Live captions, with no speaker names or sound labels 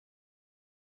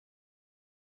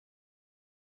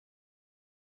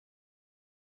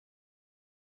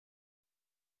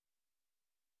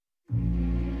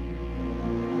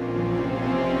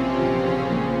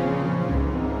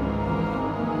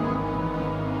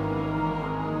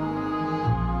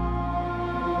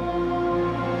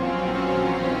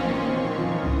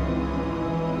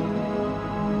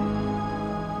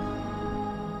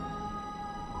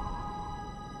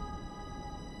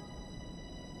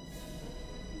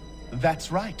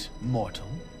That's right, mortal.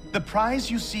 The prize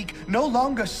you seek no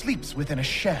longer sleeps within a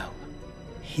shell.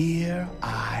 Here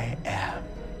I am,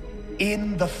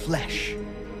 in the flesh.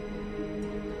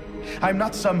 I'm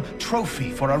not some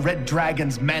trophy for a red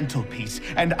dragon's mantelpiece,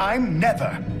 and I'm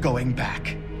never going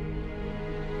back.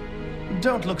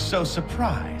 Don't look so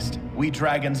surprised. We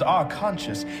dragons are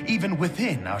conscious, even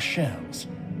within our shells.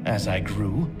 As I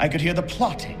grew, I could hear the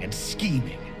plotting and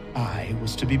scheming. I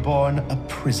was to be born a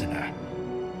prisoner.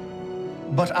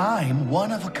 But I'm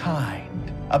one of a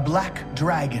kind. A black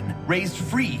dragon raised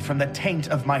free from the taint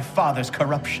of my father's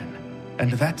corruption.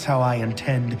 And that's how I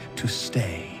intend to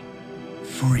stay.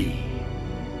 Free.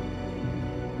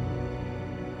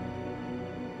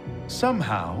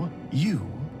 Somehow, you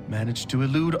managed to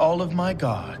elude all of my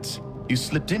guards. You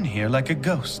slipped in here like a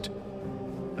ghost.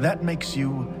 That makes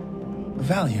you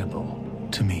valuable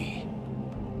to me.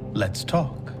 Let's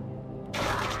talk.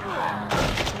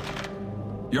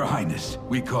 Your Highness,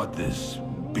 we caught this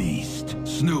beast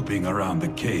snooping around the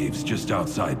caves just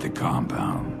outside the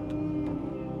compound.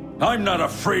 I'm not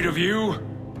afraid of you!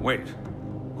 Wait,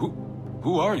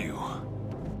 who are you?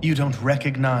 You don't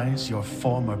recognize your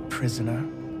former prisoner?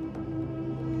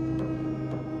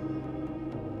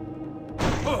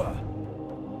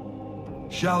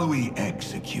 Shall we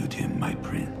execute him, my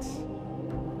prince?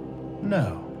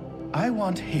 No. I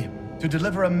want him to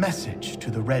deliver a message to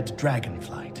the Red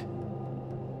Dragonflight.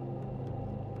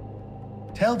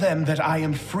 Tell them that I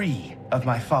am free of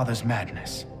my father's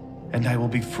madness, and I will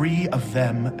be free of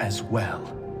them as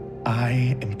well.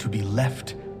 I am to be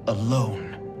left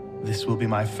alone. This will be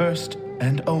my first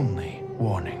and only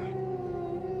warning.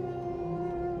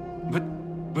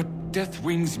 But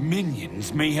Deathwing's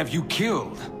minions may have you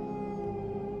killed.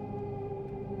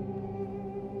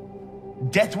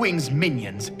 Deathwing's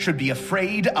minions should be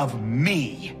afraid of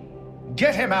me.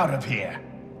 Get him out of here!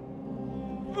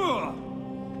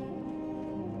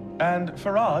 And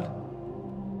Farad?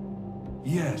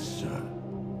 Yes, sir.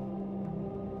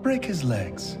 Break his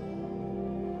legs.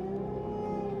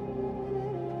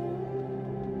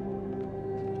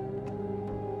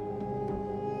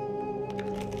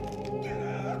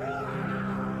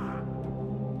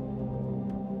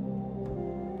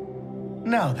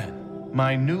 Now then,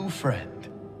 my new friend.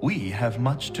 We have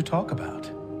much to talk about.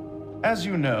 As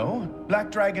you know, black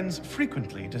dragons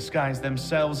frequently disguise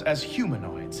themselves as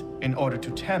humanoids in order to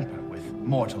tamper with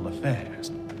mortal affairs.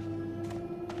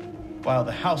 While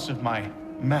the house of my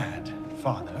mad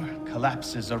father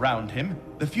collapses around him,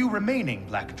 the few remaining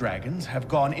black dragons have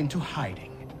gone into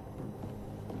hiding.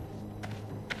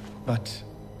 But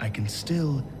I can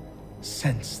still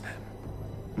sense them.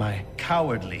 My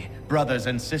cowardly brothers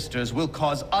and sisters will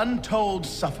cause untold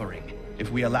suffering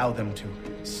if we allow them to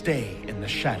stay in the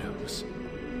shadows.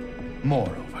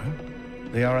 Moreover,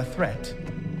 they are a threat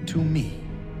to me.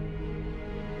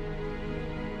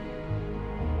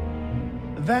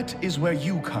 That is where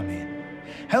you come in.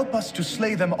 Help us to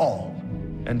slay them all,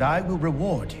 and I will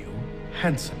reward you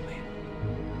handsomely.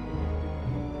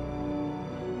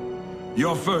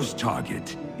 Your first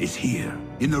target is here,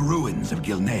 in the ruins of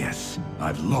Gilneas.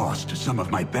 I've lost some of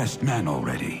my best men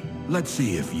already. Let's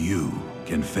see if you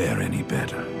can fare any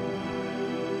better.